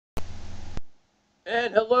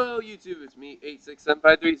And hello, YouTube. It's me,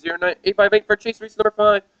 8675309-858 for Chase Race number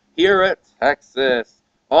 5 here at Texas.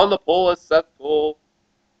 On the pole is Seth Cole.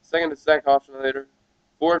 Second is Zach Hoffschneider.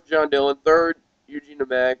 Fourth, John Dillon. Third, Eugene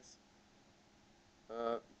Max.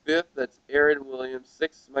 Fifth, that's Aaron Williams.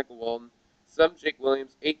 Sixth, Michael Walton. Seventh, Jake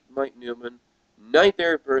Williams. Eighth, Mike Newman. Ninth,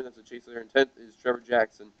 Eric Byrne. That's a Chase leader. And 10th is Trevor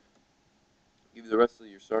Jackson. I'll give you the rest of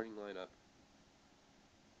your starting lineup.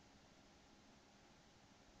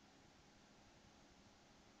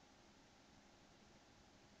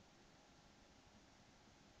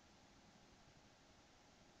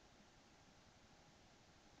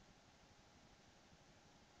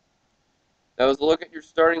 That was a look at your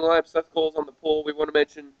starting lineup. Seth Cole's on the pole. We want to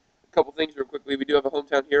mention a couple things real quickly. We do have a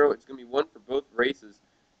hometown hero. It's going to be one for both races.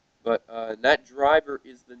 But that driver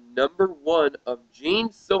is the number 1 of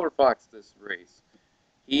James Silverfox this race.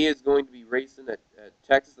 He is going to be racing at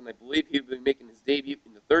Texas, and I believe he'll be making his debut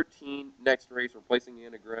in the 13 next race, replacing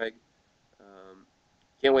Anna Gregg.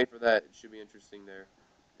 Can't wait for that. It should be interesting there.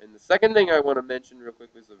 And the second thing I want to mention real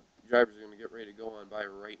quick is the drivers are going to get ready to go on by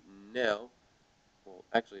right now. Well,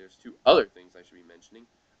 actually, there's two other things I should be mentioning.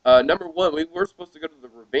 Number 1, we were supposed to go to the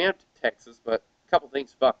revamped Texas, but a couple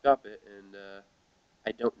things fucked up it, and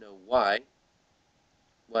I don't know why.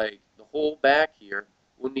 Like, the whole back here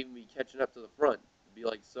wouldn't even be catching up to the front. It'd be,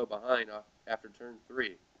 like, so behind after turn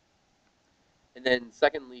 3. And then,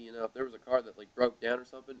 secondly, if there was a car that, like, broke down or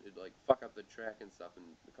something, it'd, like, fuck up the track and stuff, and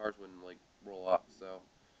the cars wouldn't, like, roll off. So,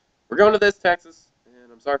 we're going to this, Texas,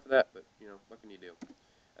 and I'm sorry for that, but, what can you do?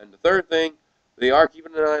 And the third thing, they are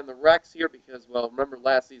keeping an eye on the wrecks here because, well, remember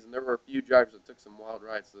last season there were a few drivers that took some wild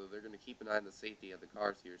rides, so they're going to keep an eye on the safety of the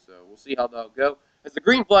cars here. So we'll see how that'll go. As the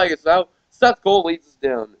green flag is out, Seth Cole leads us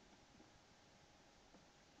down.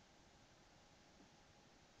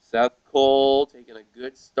 Seth Cole taking a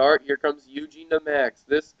good start. Here comes Eugene Max.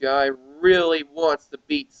 This guy really wants to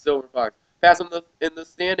beat Silverfox. Pass him in the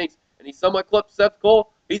standings, and he somewhat clips Seth Cole.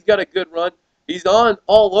 He's got a good run. He's on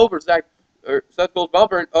all over Seth Cole's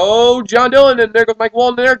bumper. And, oh, John Dillon, and there goes Mike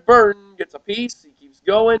Walton. And Eric Burton gets a piece. He keeps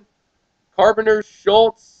going. Carpenter,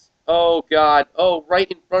 Schultz. Oh, God. Oh,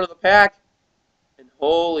 right in front of the pack. And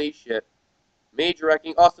holy shit. Major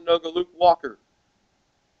wrecking. Austin Ogo, Luke Walker.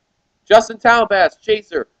 Justin Talbass,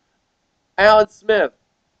 chaser. Alan Smith.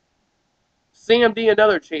 Sam D,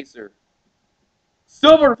 another chaser.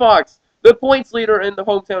 Silverfox, the points leader and the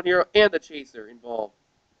hometown hero, and the chaser involved.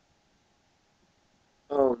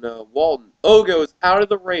 Oh no, Walton. Ogo is out of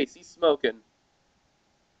the race. He's smoking.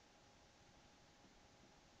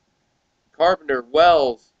 Carpenter,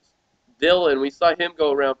 Wells, Dillon. We saw him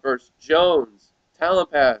go around first. Jones,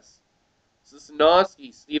 Talent Pass,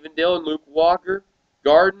 Sosnowski, Stephen Dillon, Luke Walker,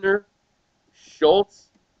 Gardner, Schultz.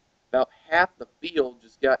 About half the field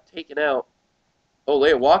just got taken out. Oh,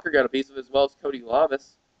 Leia Walker got a piece of it as well as Cody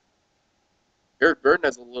Lamas. Eric Burton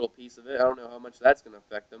has a little piece of it. I don't know how much that's going to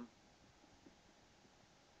affect him.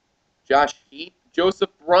 Josh Heath,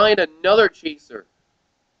 Joseph Bryant, another chaser.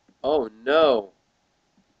 Oh, no.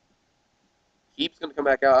 Heap's going to come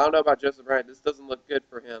back out. I don't know about Joseph Bryant. This doesn't look good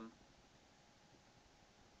for him.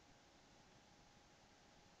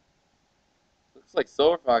 Looks like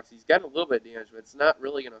Silverfox. He's got a little bit of damage, but it's not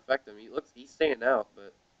really going to affect him. He's staying out,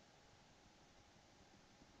 but...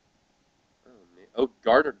 Oh, man. Oh,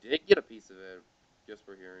 Gardner did get a piece of it, just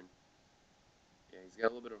for hearing. Yeah, he's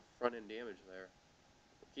got a little bit of front-end damage there.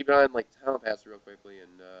 Keep an eye on, like, Talent Pass real quickly,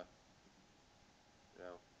 and, you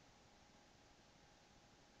know...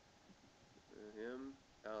 him,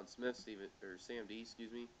 Alan Smith, Sam D,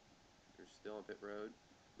 excuse me. They're still on pit road.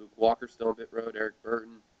 Luke Walker still on pit road. Eric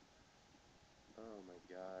Burton. Oh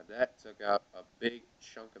my God, that took out a big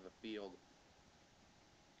chunk of the field.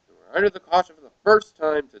 And we're under the caution for the first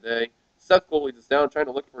time today. Seth Cole leads us down, trying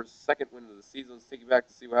to look for his second win of the season. Let's take you back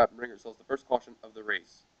to see what happened. Bring ourselves the first caution of the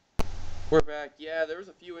race. We're back. Yeah, there was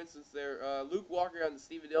a few instances there. Luke Walker on the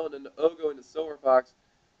Stephen Dillon and the Ogo into Silverfox.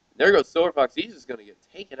 There goes Silverfox. He's just going to get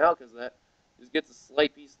taken out because of that. Just gets a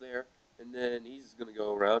slight piece there, and then he's going to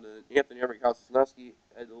go around. And then Anthony Sosnowski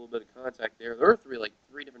had a little bit of contact there. There were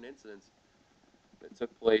three different incidents that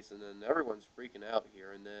took place, and then everyone's freaking out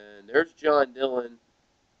here. And then there's John Dillon,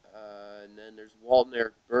 and then there's Walton,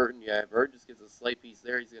 Eric Burton. Yeah, Burton just gets a slight piece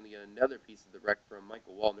there. He's going to get another piece of the wreck from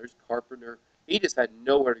Michael Walton. There's Carpenter. He just had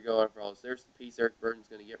nowhere to go after all this. There's the piece Eric Burton's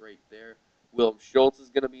going to get right there. Willem Schultz is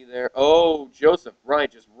going to be there. Oh, Joseph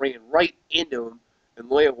Bryant just ran right into him, and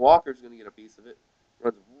Leia Walker's going to get a piece of it.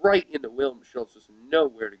 Runs right into Willem Schultz, just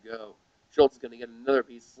nowhere to go. Schultz is going to get another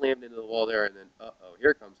piece, slammed into the wall there, and then, uh-oh,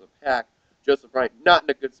 here comes a pack. Joseph Bryant not in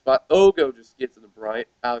a good spot. Ogo just gets into Bryant.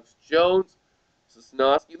 Alex Jones,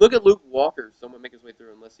 Sosnowski. Look at Luke Walker. Someone make his way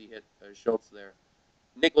through unless he hit Schultz there.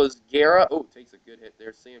 Nicholas Guerra. Oh, takes a good hit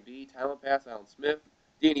there. Sam D. Talent pass. Alan Smith.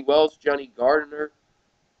 Danny Wells. Johnny Gardner.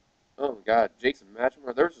 Oh, my God. Jason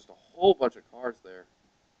Matchmore. There's just a whole bunch of cars there.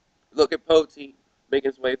 Look at Poteet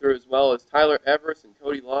making his way through, as well as Tyler Everest and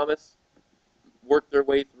Cody Lamas work their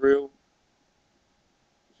way through.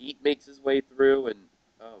 Heat makes his way through, and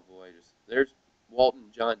oh boy, just there's Walton,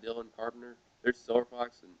 John Dillon, Carpenter. There's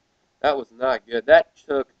Silverfox, and that was not good. That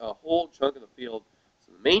took a whole chunk of the field.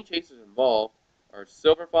 So the main chasers involved are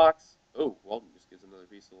Silverfox. Oh, Walton just gives another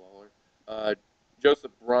piece of Lawler.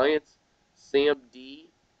 Joseph Bryant, Sam D,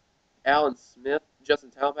 Alan Smith, Justin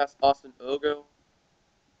Talpass, Austin Ogo,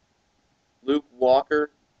 Luke Walker,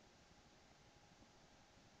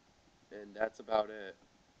 and that's about it.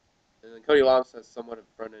 And then Cody Lamas has somewhat of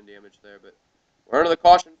front end damage there, but we're under the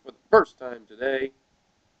caution for the first time today.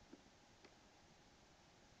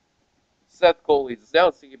 Seth Cole leads us down.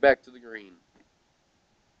 Let's take it back to the green.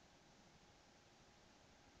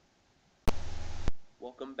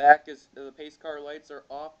 Welcome back. As the pace car lights are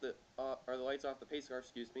off, the lights off the pace car.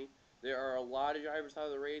 Excuse me. There are a lot of drivers out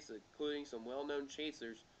of the race, including some well-known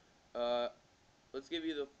chasers. Let's give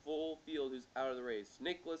you the full field who's out of the race.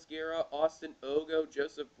 Nicholas Guerra, Austin Ogo,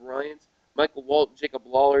 Joseph Bryant, Michael Walt, Jacob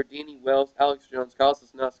Lawler, Danny Wells, Alex Jones, Kyle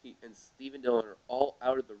Sosnowski, and Steven Dillon are all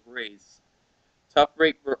out of the race. Tough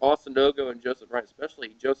break for Austin Ogo and Joseph Bryant,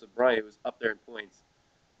 especially Joseph Bryant, who was up there in points.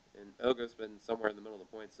 And Ogo's been somewhere in the middle of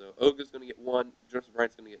the points, so Ogo's going to get 1, Joseph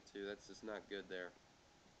Bryant's going to get 2. That's just not good there.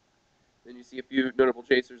 Then you see a few notable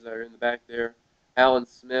chasers that are in the back there. Alan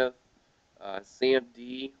Smith, Sam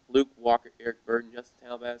D, Luke Walker, Eric Burden, Justin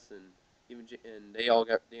Talbass, and they all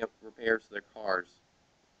got damn repairs to their cars.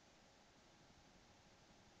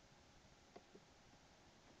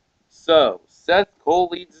 So, Seth Cole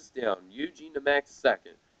leads us down. Eugene DeMax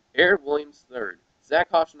second. Aaron Williams third.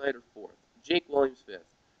 Zach Hoffschneider fourth. Jake Williams fifth.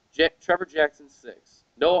 Trevor Jackson sixth.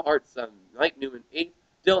 Noah Hart seventh. Mike Newman eighth.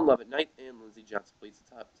 Dylan Lovett ninth. And Lindsey Johnson completes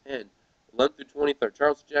the top 10. 11th through 23rd.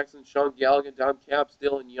 Charles Jackson, Sean Gallagher, Dom Capps,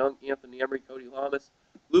 Dylan Young, Anthony Emery, Cody Lamas,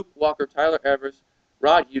 Luke Walker, Tyler Everest,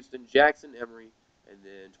 Rod Houston, Jackson Emery, and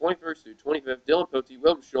then 21st through 25th, Dylan Pote,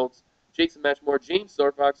 William Schultz, Jason Matchmore, James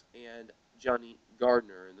Silverfox, and Johnny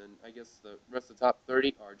Gardner. And then I guess the rest of the top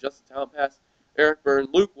 30 are Justin Talpass, Eric Byrne,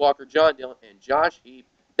 Luke Walker, John Dillon, and Josh Heap.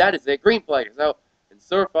 That is it. Green flag is out. And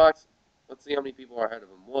Silverfox, let's see how many people are ahead of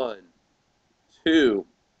him. 1, 2,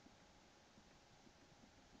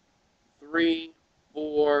 3,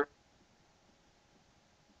 4,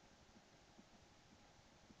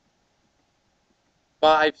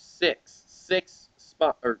 5, 6.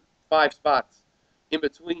 5 spots in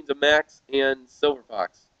between DeMax and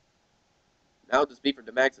Silverfox. Now just be for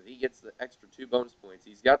DeMax if he gets the extra 2 bonus points.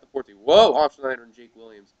 He's got the 14. Whoa, Hoffschneider and Jake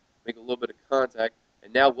Williams make a little bit of contact.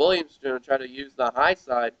 And now Williams is going to try to use the high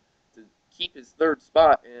side to keep his 3rd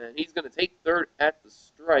spot. And he's going to take 3rd at the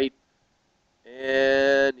stripe.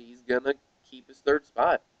 And he's going to keep his 3rd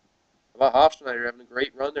spot. How about Hoffschneider having a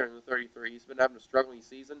great run there in the 33. He's been having a struggling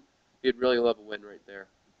season. He'd really love a win right there.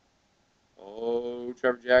 Oh,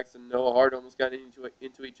 Trevor Jackson, Noah Hart almost got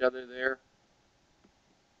into each other there.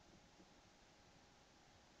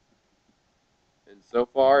 And so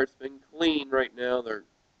far, it's been clean right now. They're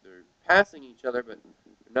passing each other, but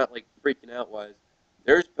they're not like freaking out wise.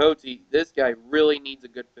 There's Pote. This guy really needs a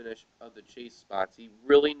good finish of the chase spots. He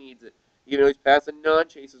really needs it. Even though he's passing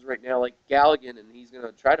non-chases right now, like Galligan, and he's going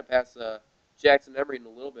to try to pass Jackson Emery in a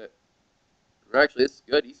little bit. Or actually, this is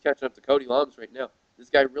good. He's catching up to Cody Lamas right now. This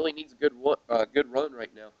guy really needs a good run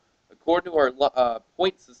right now. According to our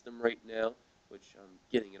point system right now, which I'm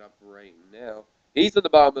getting it up right now, he's at the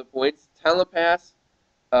bottom of the points. Talent pass,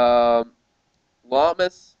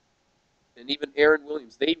 Lamas, and even Aaron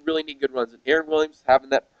Williams. They really need good runs. And Aaron Williams having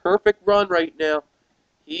that perfect run right now.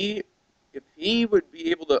 If he would be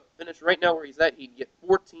able to finish right now where he's at, he'd get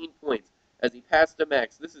 14 points as he passed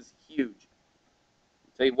DeMax. This is huge.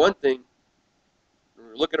 I'll tell you one thing.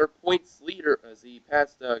 Look at our points leader as he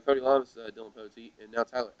passed Cody Lamas, Dylan Pote, and now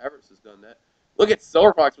Tyler Everest has done that. Look at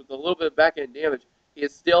Silverfox with a little bit of back-end damage. He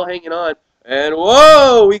is still hanging on. And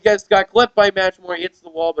whoa, he just got clipped by Matchmore. He hits the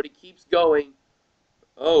wall, but he keeps going.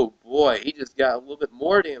 Oh, boy, he just got a little bit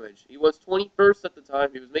more damage. He was 21st at the time.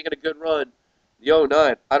 He was making a good run. The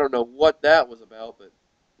 09, I don't know what that was about, but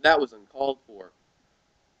that was uncalled for.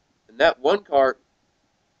 And that one car,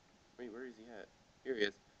 wait, where is he at? Here he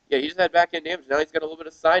is. Yeah, he just had back-end damage. Now he's got a little bit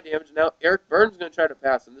of side damage. Now Eric Burns is going to try to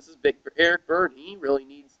pass him. This is big for Eric Burns. He really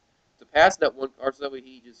needs to pass that one car so that way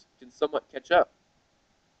he just can somewhat catch up.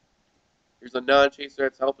 Here's a non-chaser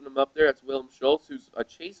that's helping him up there. That's William Schultz, who's a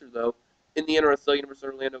chaser, though, in the NRSL Universal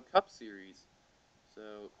Orlando Cup Series.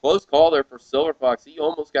 So, close call there for Silverfox. He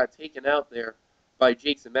almost got taken out there by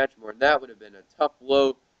Jason Matchmore, and that would have been a tough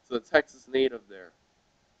blow to the Texas native there.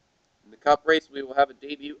 In the Cup race, we will have a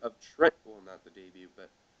debut of Trent. Well, not the debut, but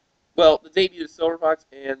the debut of Silverfox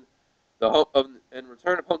and and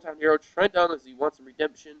return of hometown hero Trent Dunn as he wants some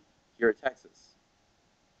redemption here at Texas.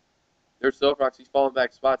 There's Silverfox. He's falling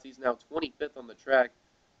back spots. He's now 25th on the track.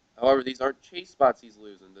 However, these aren't chase spots he's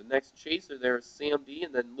losing. The next chaser there is Sam D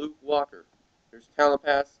and then Luke Walker. There's Talent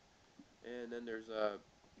Pass, and then there's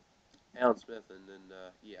Alan Smith, and then,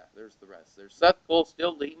 there's the rest. There's Seth Cole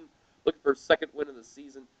still leading, looking for a second win of the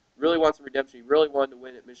season. Really wants some redemption. He really wanted to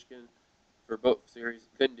win at Michigan for both series.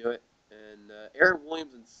 Couldn't do it. And Aaron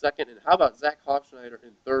Williams in second. And how about Zach Hofschneider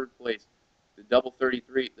in third place? The double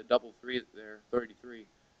 33, the double three there, 33.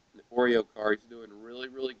 The Oreo car. He's doing really,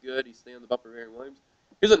 really good. He's staying on the bumper of Aaron Williams.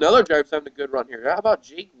 Here's another driver who's having a good run here. How about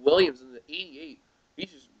Jake Williams in the 88?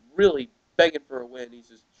 He's just really begging for a win. He's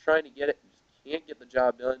just trying to get it. He just can't get the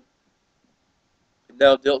job done. And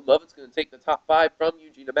now Dylan Lovett's going to take the top 5 from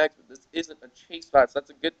Eugene DeMax, but this isn't a chase spot, so that's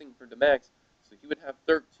a good thing for DeMax. So he would have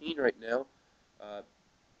 13 right now.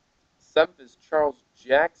 7th is Charles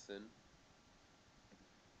Jackson.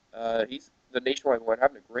 He's the nationwide one,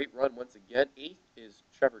 having a great run once again. 8th is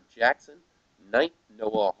Trevor Jackson. 9th,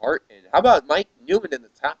 Noah Hart. And how about Mike Newman in the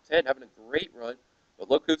top 10, having a great run. But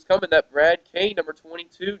look who's coming, that Brad Kane, number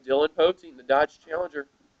 22, Dylan Poteen, the Dodge Challenger.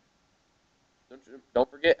 Don't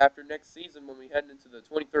forget, after next season, when we head into the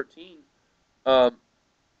 2013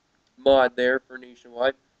 mod there for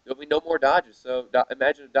Nationwide, there'll be no more Dodges. So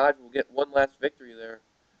imagine a Dodge will get one last victory there.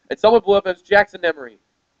 And someone blew up as Jackson Emery.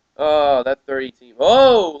 Oh, that 30 team.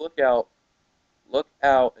 Oh, look out. Look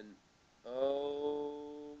out. And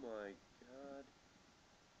oh, my God.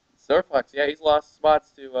 Silverfox, yeah, he's lost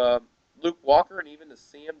spots to Luke Walker and even to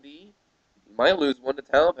Sam D. He might lose one to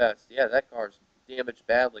Talent Pass. Yeah, that car's damaged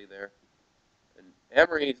badly there. And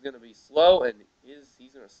Emery is going to be slow, and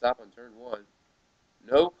he's going to stop on turn 1.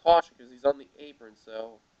 No caution because he's on the apron.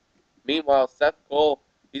 So, meanwhile, Seth Cole,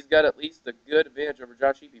 he's got at least a good advantage over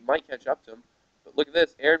Josh Heap. He might catch up to him. But look at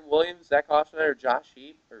this. Aaron Williams, Zach Hofschneider, Josh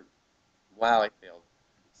Heap. Wow, I failed.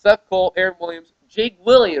 Seth Cole, Aaron Williams, Jake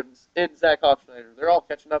Williams, and Zach Hofschneider. They're all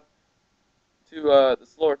catching up to the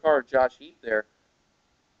slower car, Josh Heap there.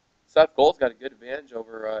 Seth Cole's got a good advantage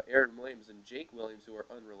over Aaron Williams and Jake Williams, who are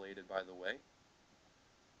unrelated, by the way.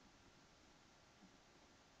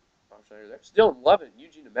 They're still in 11th.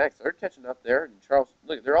 Eugene and Max, they're catching up there. And Charles,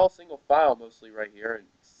 look, they're all single file mostly right here, and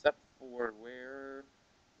except for where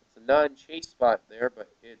it's a non-chase spot there, but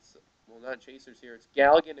it's, well, non-chasers here. It's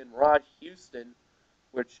Galligan and Rod Houston,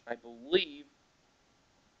 which I believe,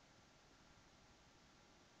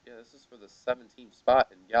 yeah, this is for the 17th spot,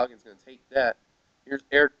 and Galligan's going to take that. Here's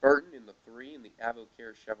Eric Burton in the 3 in the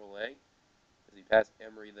Avocare Chevrolet as he passed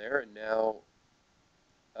Emery there, and now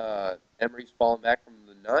Emery's fallen back from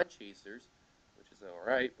the non-chasers, which is all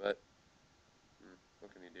right, but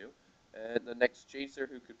what can you do? And the next chaser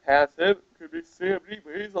who could pass him could be Sam D,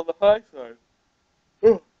 but he's on the high side.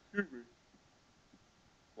 Oh, excuse me.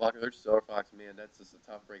 Walker, there's Silverfox, man. That's just a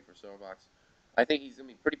tough break for Silverfox. I think he's going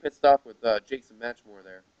to be pretty pissed off with Jason Matchmore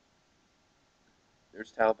there.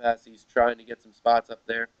 There's Talent Pass. He's trying to get some spots up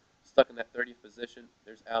there. Stuck in that 30th position.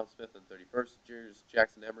 There's Alan Smith on 31st. Here's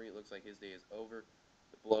Jackson Emery. It looks like his day is over.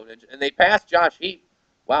 The blown engine. And they passed Josh Heap.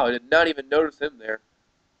 Wow, I did not even notice him there.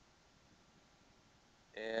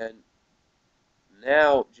 And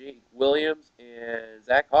now Jake Williams and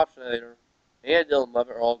Zach Hofschneider and Dylan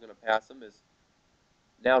Lovett are all going to pass him.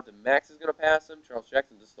 Now DeMax is going to pass him. Charles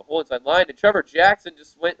Jackson just the whole inside line. And Trevor Jackson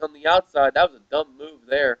just went on the outside. That was a dumb move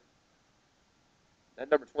there. That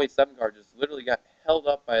number 27 car just literally got held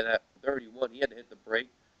up by that 31. He had to hit the brake.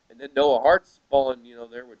 And then Noah Hart's falling,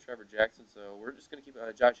 there with Trevor Jackson. So we're just going to keep it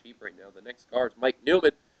on Josh Heap right now. The next car is Mike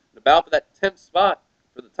Newman. And about for that 10th spot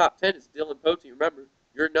for the top 10 is Dylan Poteen. Remember,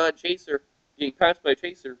 you're a non-chaser getting passed by a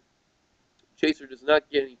chaser. Chaser does not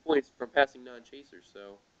get any points from passing non-chasers.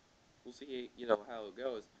 So we'll see, how it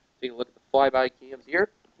goes. Take a look at the flyby cams here.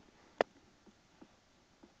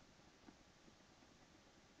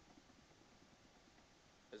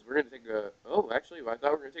 As we're going to take I thought we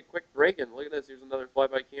were going to take a quick break, and look at this. Here's another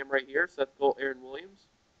flyby cam right here. Seth Cole, Aaron Williams,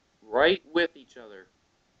 right with each other.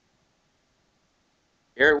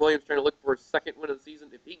 Aaron Williams trying to look for a second win of the season.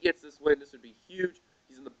 If he gets this win, this would be huge.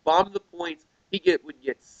 He's in the bottom of the points. He would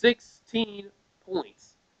get 16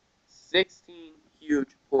 points. 16 huge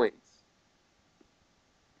points.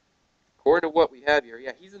 According to what we have here,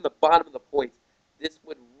 yeah, he's in the bottom of the points. This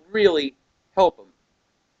would really help him.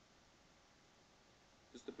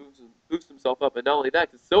 Just to boost himself up. And not only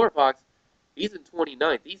that, because Silverfox, he's in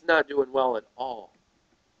 29th. He's not doing well at all.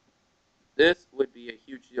 this would be a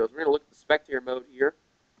huge deal. So we're going to look at the spectator mode here.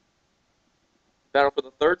 Battle for the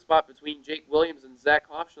third spot between Jake Williams and Zach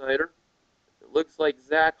Hofschneider. It looks like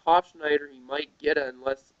Zach Hofschneider, he might get it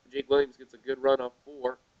unless Jake Williams gets a good run off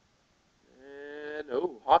 4. And,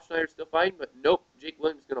 oh, Hofschneider's still fighting, but nope, Jake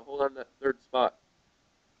Williams is going to hold on to that third spot.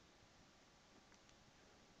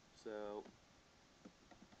 So,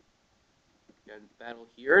 got a battle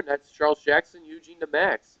here, and that's Charles Jackson, Eugene to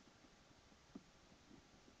Max.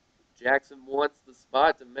 Jackson wants the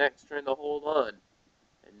spot to Max trying to hold on.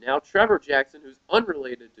 And now Trevor Jackson, who's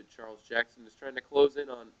unrelated to Charles Jackson, is trying to close in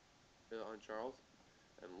on Charles.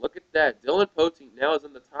 And look at that. Dylan Poteet now is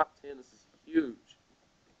in the top 10. This is huge.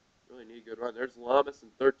 Really need a good run. There's Lamas in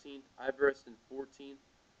 13th. Iverist in 14th.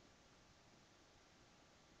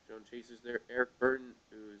 Joan Chasers there. Eric Burton,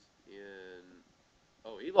 who's in...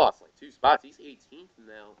 Oh, he lost like 2 spots. He's 18th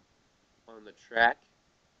now on the track.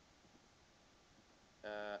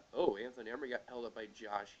 Anthony Emery got held up by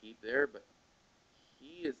Josh Heap there, but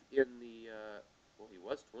he is in the... well, he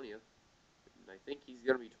was 20th. And I think he's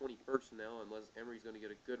going to be 21st now unless Emery's going to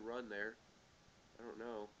get a good run there. I don't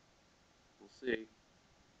know. We'll see.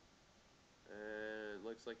 And it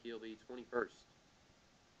looks like he'll be 21st.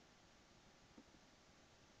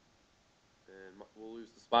 And we'll lose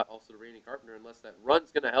the spot also to Randy Carpenter unless that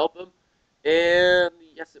run's going to help him. And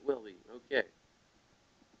yes, it will be. Okay.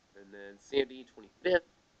 And then Sam Dean, 25th.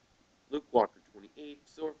 Luke Walker, 28th.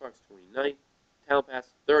 Silverfox, 29th. Town Pass,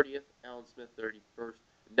 30th. Alan Smith, 31st.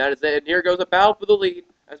 And that is it. And here goes a battle for the lead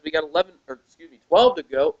as we got 12 to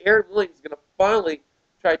go. Aaron Williams is going to finally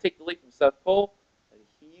try to take the lead from Seth Cole. And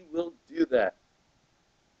he will do that.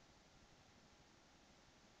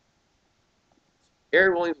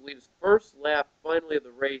 Aaron Williams will lead his first lap finally of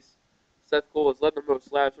the race. Seth Cole has led the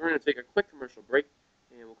most laps. We're going to take a quick commercial break,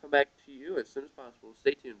 and we'll come back to you as soon as possible.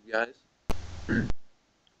 Stay tuned, guys.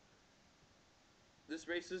 This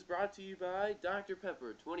race is brought to you by Dr.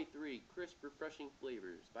 Pepper 23 crisp, refreshing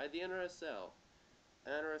flavors. By the NRSL.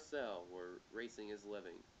 NRSL, where racing is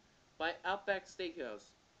living. By Outback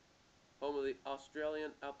Steakhouse, home of the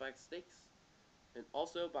Australian Outback Steaks. And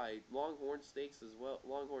also by Longhorn Steaks as well.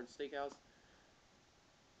 Longhorn Steakhouse.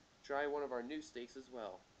 Try one of our new steaks as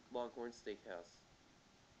well. Longhorn Steakhouse.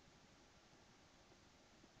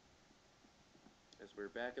 As we're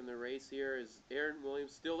back in the race here, is Aaron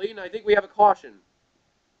Williams still leading? I think we have a caution.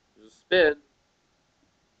 There's a spin.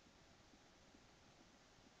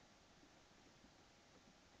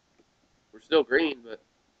 We're still green, but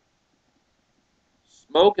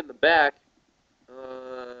smoke in the back.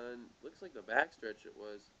 Looks like the backstretch it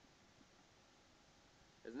was.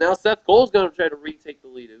 As now Seth Cole's going to try to retake the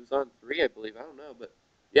lead. It was on 3, I believe. I don't know, but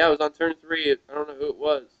yeah, it was on turn 3. I don't know who it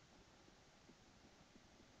was.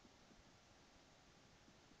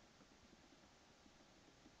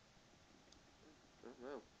 I don't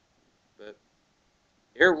know. But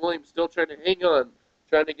Aaron Williams still trying to hang on,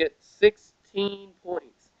 trying to get 16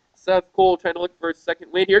 points. Seth Cole trying to look for his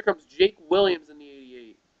second win. Here comes Jake Williams in the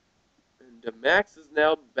 88. And Max is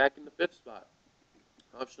now back in the 5th spot.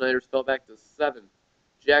 Hofschneider's fell back to 7th.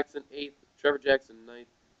 Jackson 8th. Trevor Jackson 9th.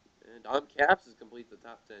 And Dom Capps has completed the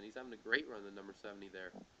top 10. He's having a great run in number 70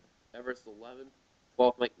 there. Everest 11th.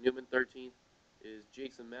 12th, Mike Newman 13th. Is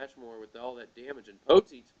Jason Matchmore with all that damage. And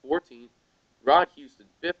Poteet's 14th. Rod Houston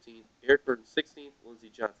 15th. Eric Burton 16th.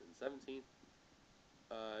 Lindsey Johnson 17th.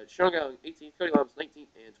 Sean Gallon 18th. Cody Lamas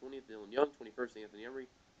 19th. And 20th, Dylan Young. 21st, Anthony Emery.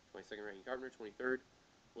 22nd, Randy Carpenter. 23rd.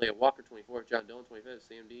 Leah Walker, 24th. John Dillon, 25th.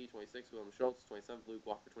 Sam D, 26th. William Schultz, 27th. Luke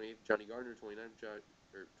Walker, 28th. Johnny Gardner, 29th.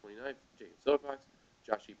 29th. Jacob Silverfox.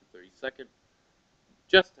 Josh Sheep, 32nd.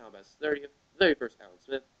 Justin Thomas, 30th. 31st, Alan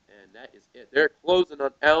Smith. And that is it. They're closing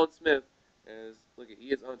on Alan Smith. As, look at, he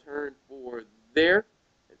is on turn 4 there.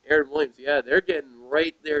 And Aaron Williams, yeah, they're getting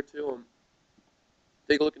right there to him.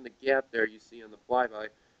 Take a look in the gap there you see on the flyby.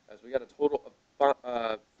 As we got a total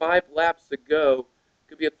of 5 laps to go.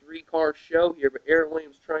 Could be a 3-car show here, but Aaron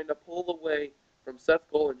Williams trying to pull away from Seth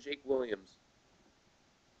Cole and Jake Williams.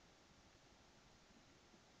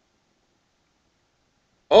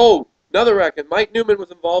 Oh, another wreck, and Mike Newman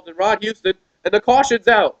was involved in Rod Houston, and the caution's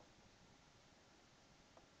out.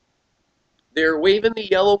 They're waving the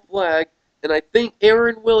yellow flag, and I think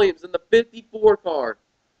Aaron Williams in the 54 car,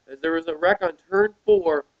 as there was a wreck on turn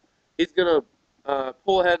 4, he's going to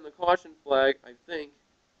pull ahead in the caution flag, I think.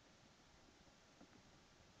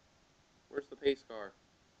 Where's the pace car?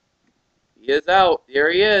 He is out. There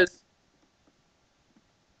he is.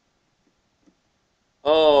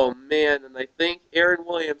 Oh, man, and I think Aaron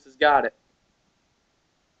Williams has got it.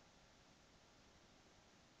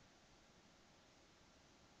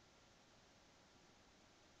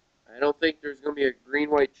 don't think there's going to be a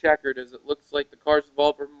green-white checkered, as it looks like the cars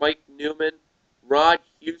involved for Mike Newman, Rod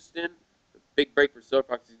Houston. A big break for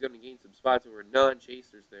Silverfox. He's going to gain some spots over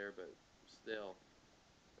non-chasers there, but still.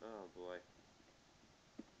 Oh, boy.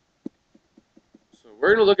 So we're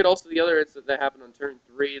going to look at also the other incident that happened on turn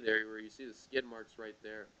 3 there, where you see the skid marks right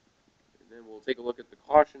there. And then we'll take a look at the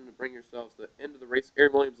caution to bring yourselves to the end of the race.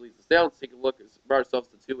 Aaron Williams leads us down. Let's take a look at brought ourselves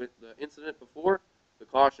to the incident before, the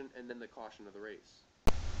caution, and then the caution of the race.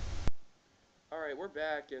 All right, we're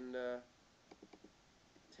back, and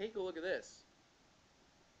take a look at this.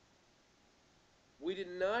 We did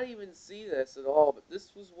not even see this at all, but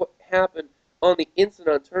this was what happened on the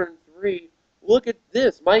incident on turn 3. Look at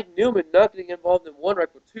this. Mike Newman not getting involved in one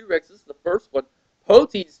wreck with 2 wrecks. This is the first one.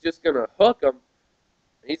 Poteet's just going to hook him.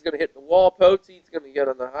 He's going to hit the wall. Poteet's going to get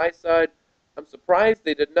on the high side. I'm surprised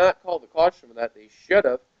they did not call the caution for that. They should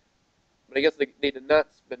have. But I guess they did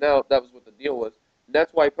not spin out. That was what the deal was. And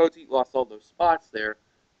that's why Poteet lost all those spots there.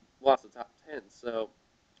 Lost the top 10. So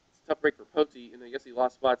it's a tough break for Poteet. And I guess he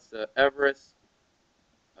lost spots to Everest,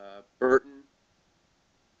 Burton.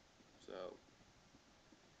 So,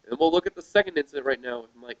 and we'll look at the second incident right now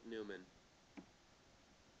with Mike Newman.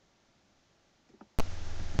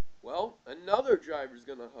 Well, another driver's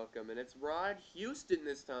going to hook him, and it's Rod Houston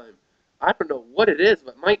this time. I don't know what it is,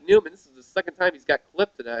 but Mike Newman, this is the second time he's got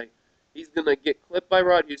clipped today. He's going to get clipped by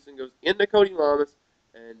Rod Houston, goes into Cody Lamas,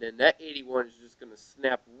 and then that 81 is just going to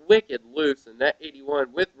snap wicked loose, and that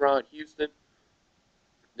 81 with Rod Houston,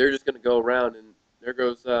 they're just going to go around, and there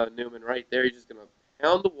goes Newman right there. He's just going to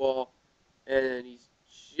pound the wall, and he's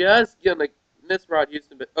just going to miss Rod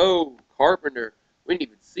Houston, but oh, Carpenter. We didn't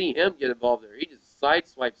even see him get involved there. He just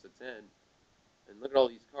sideswipes the 10. And look at all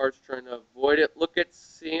these cars trying to avoid it. Look at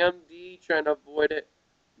Sam D trying to avoid it.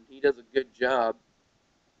 And he does a good job.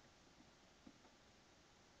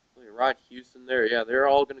 Look at Rod Houston there. Yeah, they're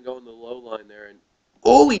all going to go in the low line there. And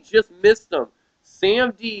oh, he just missed them.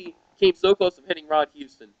 Sam D came so close to hitting Rod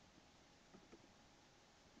Houston.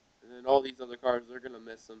 And then all these other cars, they're going to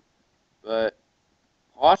miss him. But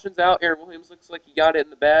caution's out. Aaron Williams looks like he got it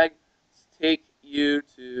in the bag. Let's take you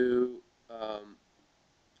to,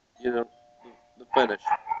 the finish.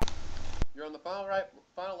 You're on the final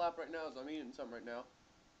lap right now, so I'm eating something right now.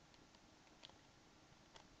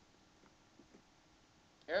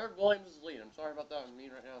 Aaron Williams is leading. I'm sorry about that. I'm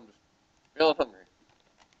eating right now. I'm just feeling hungry.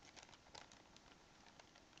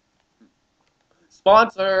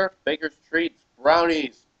 Sponsor, Baker's Treats,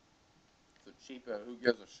 Brownies. It's a cheapo. Who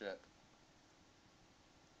gives a shit?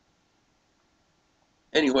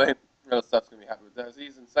 Anyway, real stuff's going to be happy with that.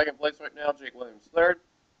 He's in second place right now. Jake Williams third.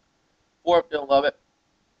 Fourth, Dylan Lovett.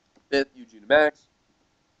 Fifth, Eugene Max.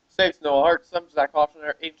 Sixth, Noah Hart. Seventh, Zach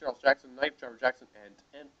Hoffner. Eighth, Charles Jackson. Ninth, Trevor Jackson. And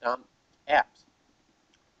 10th, Dom Apps.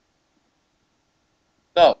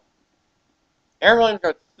 So, Aaron Williams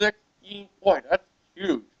got 16 points. That's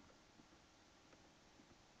huge.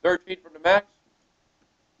 Third speed for the Max.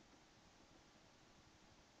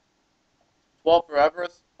 12 for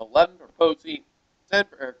Everest. 11 for Posey. 10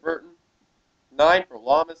 for Eric Burton. 9 for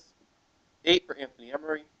Lamas. 8 for Anthony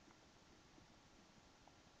Emery.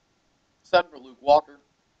 7 for Luke Walker.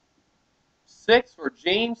 6 for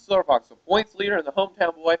James Silverfox. So points leader and the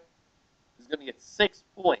hometown boy is going to get 6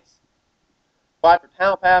 points. 5 for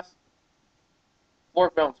Town Pass. 4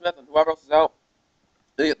 for Alan Smith, and whoever else is out,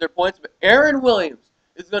 they get their points. But Aaron Williams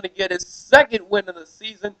is going to get his second win of the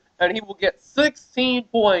season, and he will get 16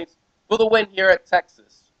 points for the win here at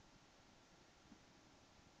Texas.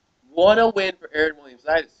 What a win for Aaron Williams.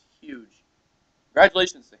 That is huge.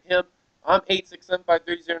 Congratulations to him. I'm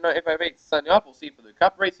 867-530-9858 signing off. We'll see you for the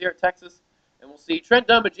Cup race here at Texas, and we'll see Trent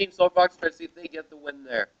Dunn and James Silverfox try to see if they get the win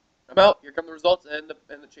there. I'm out. Here come the results and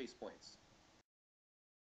the chase points.